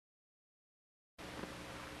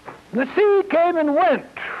The sea came and went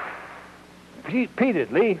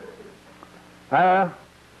repeatedly. And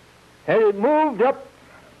it moved up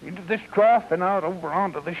into this trough and out over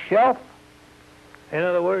onto the shelf. In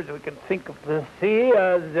other words, we can think of the sea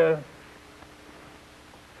as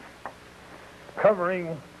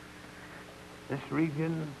covering this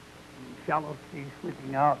region, shallow sea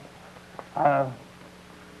sweeping out.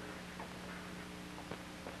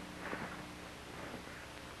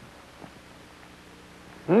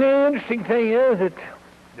 And the interesting thing is that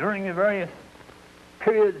during the various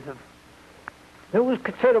periods there was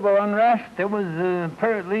considerable unrest. There was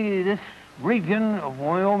apparently this region of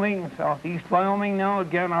Wyoming, southeast Wyoming now,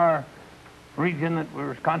 again our region that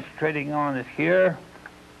we're concentrating on is here,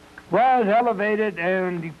 was elevated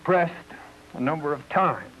and depressed a number of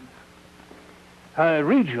times.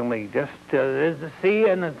 Regionally, just as the sea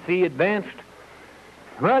and the sea advanced.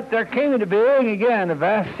 But there came into being again a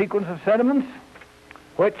vast sequence of sediments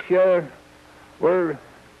which were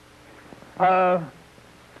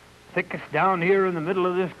thickest down here in the middle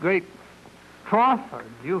of this great trough, or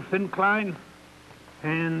geosyncline,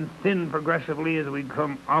 and thin progressively as we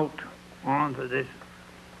come out onto this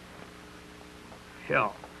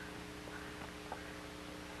shelf.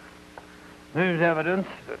 There's evidence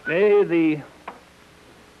that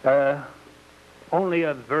only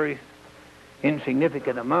a very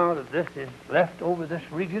insignificant amount of this is left over this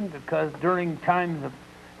region, because during times of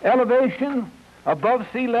elevation above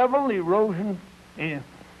sea level, erosion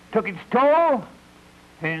took its toll,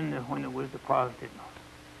 and when it was deposited.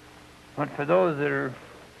 But for those that are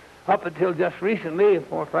up until just recently,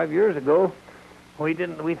 4 or 5 years ago,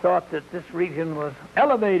 we thought that this region was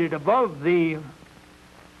elevated above the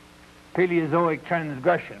Paleozoic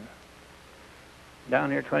transgression.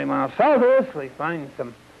 Down here 20 miles south of us, we find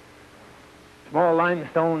some small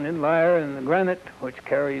limestone inlier in the granite, which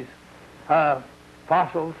carries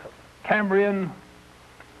fossils of Cambrian,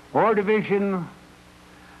 Ordovician,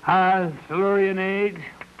 Silurian age,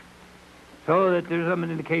 so that there's some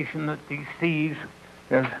indication that these seas,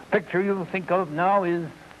 the picture you'll think of now is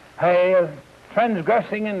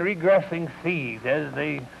transgressing and regressing seas as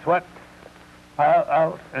they swept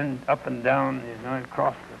out and up and down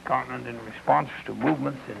across the continent in response to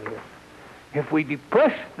movements in here. If we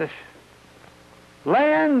depress this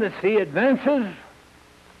land, the sea advances,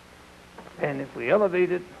 and if we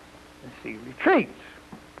elevate it, the sea retreats.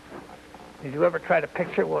 Did you ever try to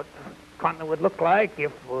picture what the continent would look like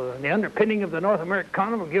if the underpinning of the North American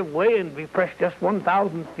continent would give way and be pressed just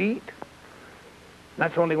 1,000 feet?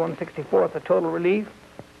 That's only 1/64th of total relief.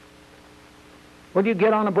 Would you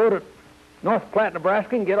get on a boat at North Platte,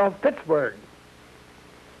 Nebraska, and get off Pittsburgh?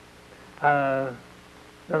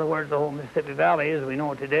 In other words, the whole Mississippi Valley, as we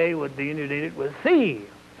know it today, would be inundated with sea.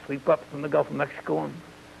 Sweep up from the Gulf of Mexico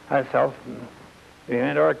and south from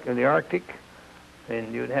the Arctic,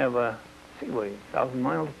 and you'd have a seaway 1,000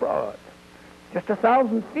 miles broad, just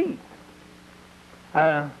 1,000 feet.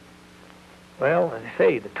 Well, as I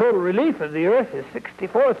say, the total relief of the Earth is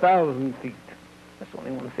 64,000 feet. That's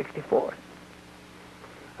only 1/64th.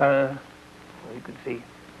 Well, you can see,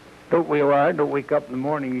 don't wake up in the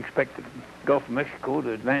morning and expect the Gulf of Mexico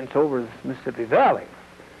to advance over the Mississippi Valley.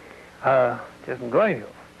 It isn't going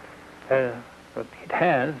to. But it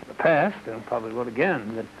has in the past, and probably will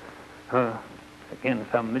again, that again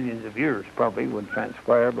some millions of years probably would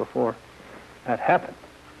transpire before that happened.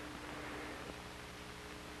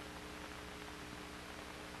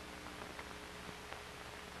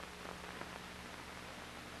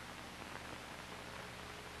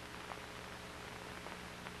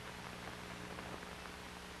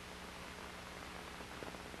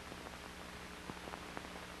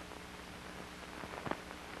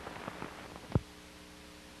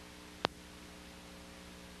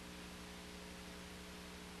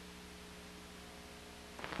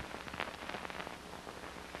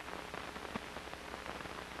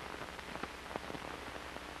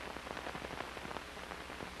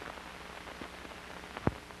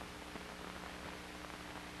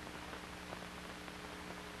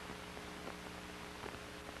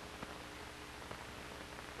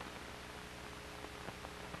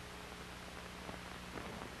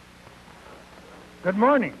 Good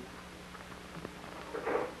morning.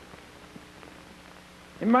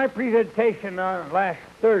 In my presentation on last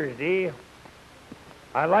Thursday,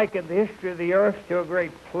 I likened the history of the Earth to a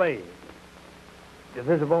great play,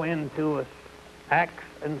 divisible into acts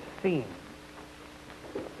and scenes.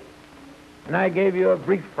 And I gave you a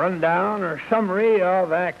brief rundown or summary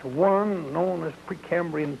of Act 1, known as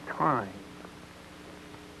Precambrian time,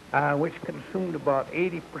 which consumed about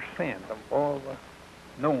 80% of all the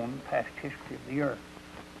known past history of the Earth.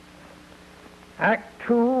 Act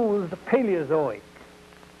 2 was the Paleozoic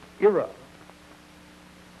era,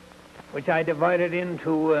 which I divided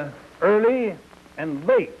into early and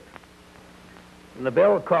late. And the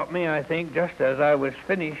bell caught me, I think, just as I was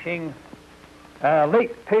finishing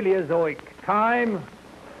late Paleozoic time,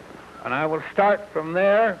 and I will start from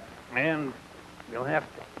there, and you'll have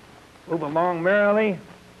to move along merrily.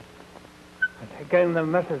 Again, the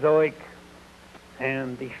Mesozoic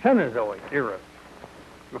and the Cenozoic era.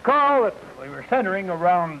 Recall that we were centering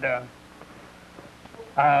around the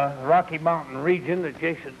Rocky Mountain region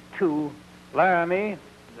adjacent to Laramie,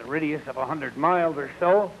 the radius of 100 miles or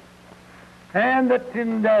so, and that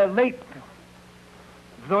in the late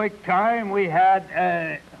Zoic time we had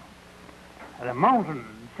the mountain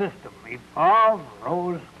system evolved,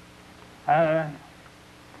 rose,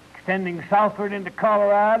 extending southward into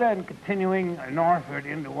Colorado and continuing northward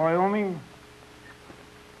into Wyoming,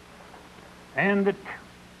 and that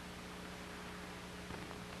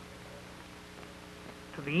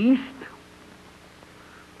to the east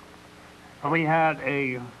we had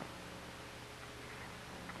a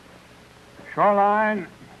shoreline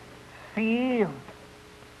sea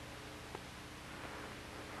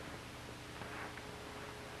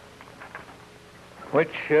which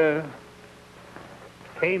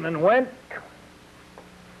came and went.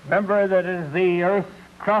 Remember that as the Earth's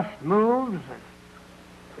crust moves,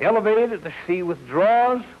 elevated, the sea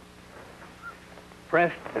withdraws,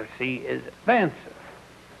 pressed, the sea is advances.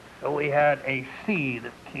 So we had a sea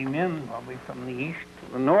that came in probably from the east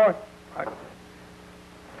to the north.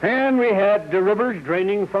 And we had the rivers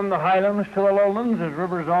draining from the highlands to the lowlands, as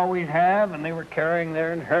rivers always have, and they were carrying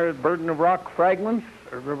their inherited burden of rock fragments,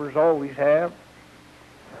 as rivers always have.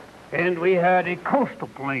 And we had a coastal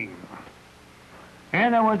plain.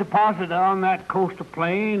 And there was deposited on that coastal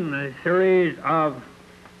plain a series of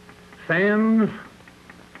sands,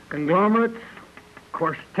 conglomerates,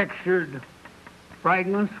 coarse textured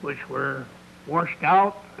fragments which were washed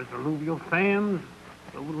out as alluvial sands,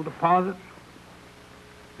 alluvial deposits.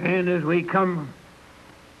 And as we come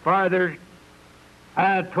farther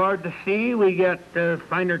toward the sea, we get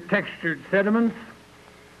finer textured sediments.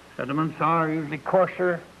 Sediments are usually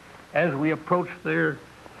coarser as we approach their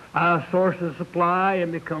source of supply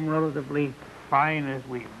and become relatively fine as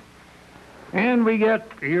we. And we get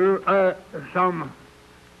here some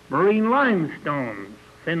marine limestones,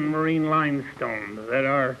 thin marine limestones that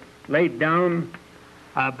are laid down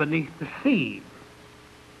beneath the sea.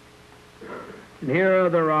 And here are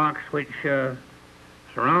the rocks which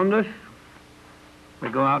surround us. We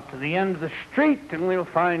go out to the end of the street and we'll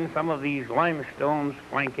find some of these limestones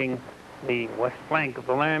flanking the west flank of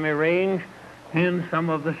the Laramie Range, and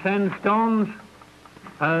some of the sandstones,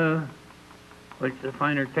 which the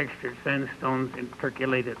finer textured sandstones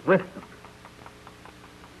intercalated with them.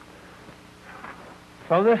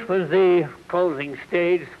 So this was the closing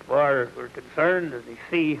stage as far as we're concerned, as the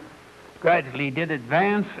sea gradually did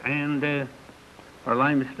advance, and our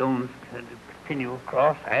limestones had to continue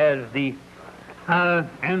across as the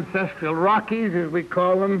ancestral Rockies, as we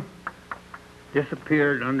call them,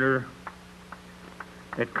 disappeared under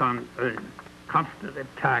a constant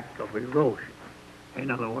attack of erosion.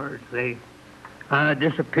 In other words, they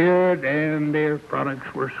disappeared and their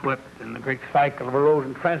products were swept in the great cycle of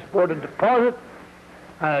erosion, transport and deposit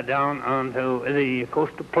down onto the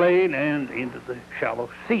coastal plain and into the shallow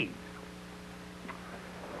seas.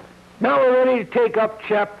 Now we're ready to take up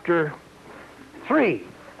chapter 3,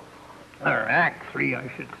 or act 3,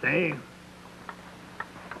 I should say.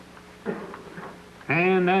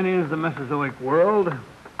 And that is the Mesozoic world.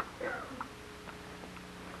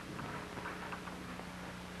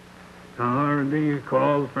 Or we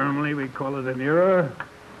call it an era.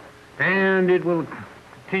 And it will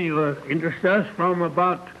continue to interest us from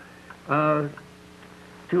about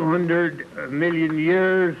 200 million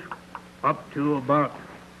years up to about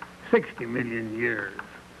 60 million years.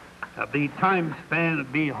 The time span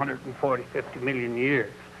would be 140, 50 million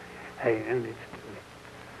years.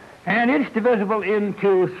 And it's divisible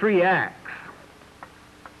into 3 acts.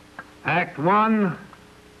 Act 1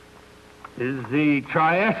 is the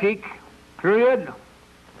Triassic period.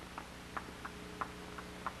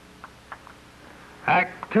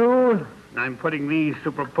 Act 2, and I'm putting these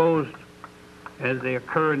superposed as they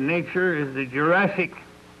occur in nature, is the Jurassic.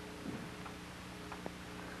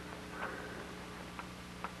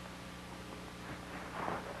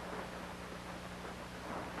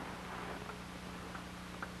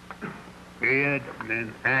 Period. And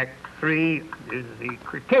then Act 3 is the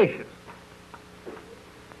Cretaceous.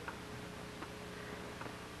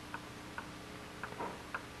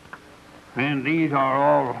 And these are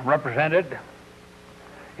all represented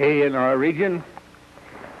in our region.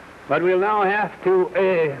 But we'll now have to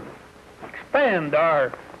expand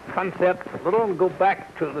our concept a little and go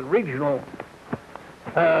back to the regional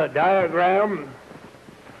diagram.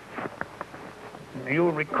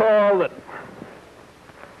 You'll recall that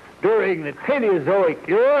during the Paleozoic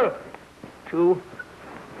era,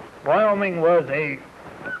 Wyoming was a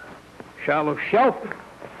shallow shelf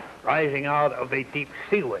rising out of a deep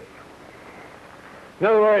seaway. In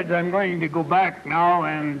other words, I'm going to go back now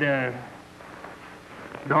and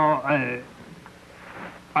draw a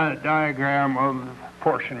diagram of a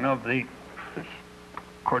portion of the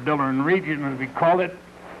Cordilleran region, as we call it,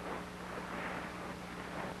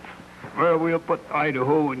 where we'll put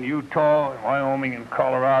Idaho and Utah, and Wyoming and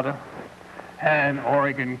Colorado, and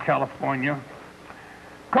Oregon, California.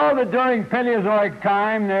 Because that during Paleozoic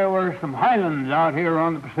time there were some highlands out here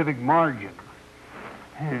on the Pacific margin,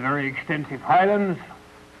 very extensive highlands,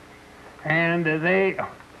 and they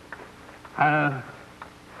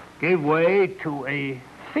gave way to a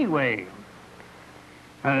seaway,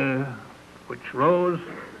 which rose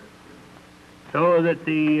so that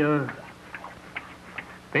the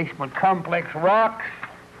basement complex rocks,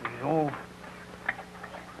 these old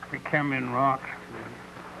Precambrian rocks,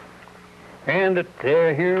 and that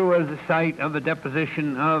here was the site of the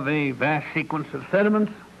deposition of a vast sequence of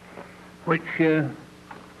sediments which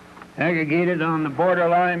aggregated on the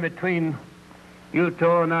borderline between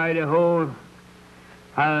Utah and Idaho,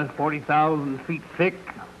 40,000 feet thick,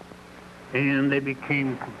 and they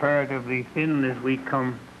became comparatively thin as we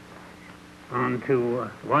come onto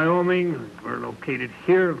Wyoming. We're located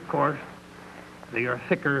here, of course. They are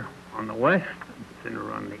thicker on the west and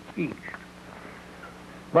thinner on the east.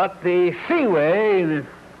 But the seaway, the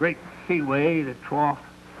great seaway, the trough,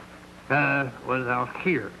 was out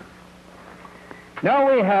here.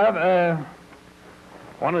 Now we have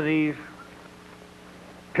one of these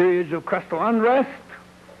periods of crustal unrest,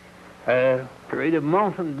 a period of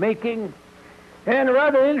mountain making, and a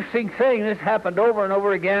rather interesting thing. This happened over and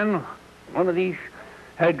over again. One of these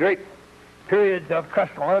had great periods of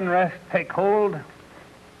crustal unrest take hold.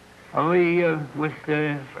 With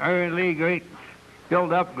fairly great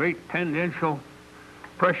build-up, great tangential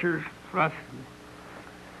pressures, thrust.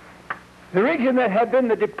 The region that had been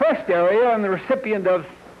the depressed area and the recipient of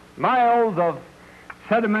miles of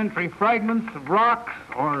sedimentary fragments of rocks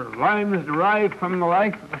or limes derived from the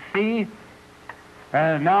life of the sea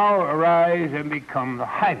now arise and become the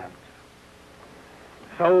highlands.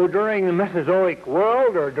 So during the Mesozoic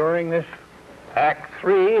world, or during this Act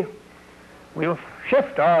 3, we'll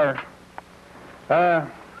shift our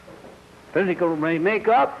physical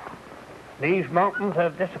makeup. These mountains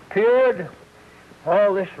have disappeared.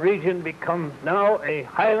 All this region becomes now a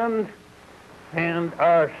highland, and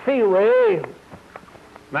our seaway,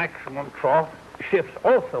 maximum trough, shifts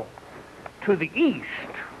also to the east.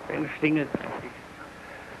 Interesting.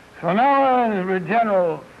 So now in the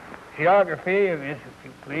general geography of this, if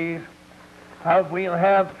you please, we'll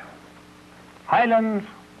have highlands,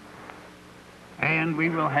 and we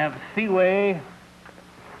will have seaway,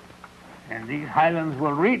 and these highlands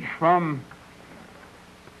will reach from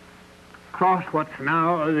across what's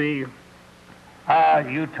now the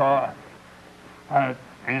Utah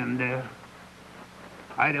and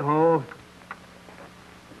Idaho,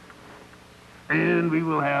 and we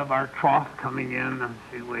will have our trough coming in and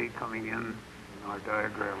seaway coming in. Our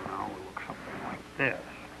diagram now will look something like this.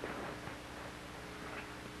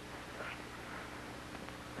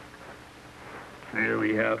 Here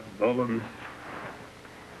we have lowlands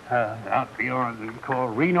out beyond what we call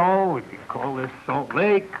Reno. We can call this Salt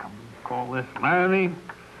Lake. We call this Laramie.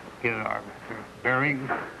 Get our bearings.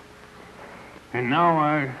 And now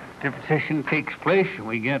our deposition takes place, and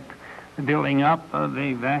we get the building up of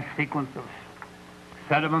a vast sequence of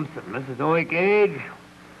sediments of Mesozoic age,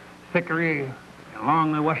 thicker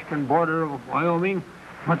along the western border of Wyoming,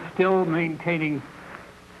 but still maintaining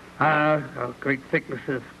great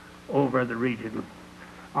thicknesses over the region.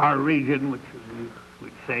 Our region, which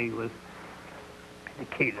we'd say was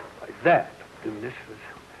indicated by that. And this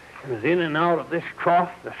was in and out of this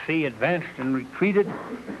trough. The sea advanced and retreated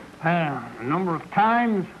a number of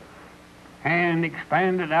times and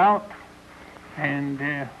expanded out and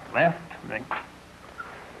left.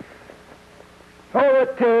 So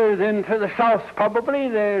that then to the south, probably,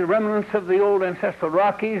 the remnants of the old ancestral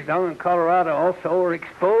Rockies down in Colorado also are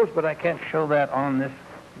exposed, but I can't show that on this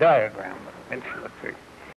diagram. But mention the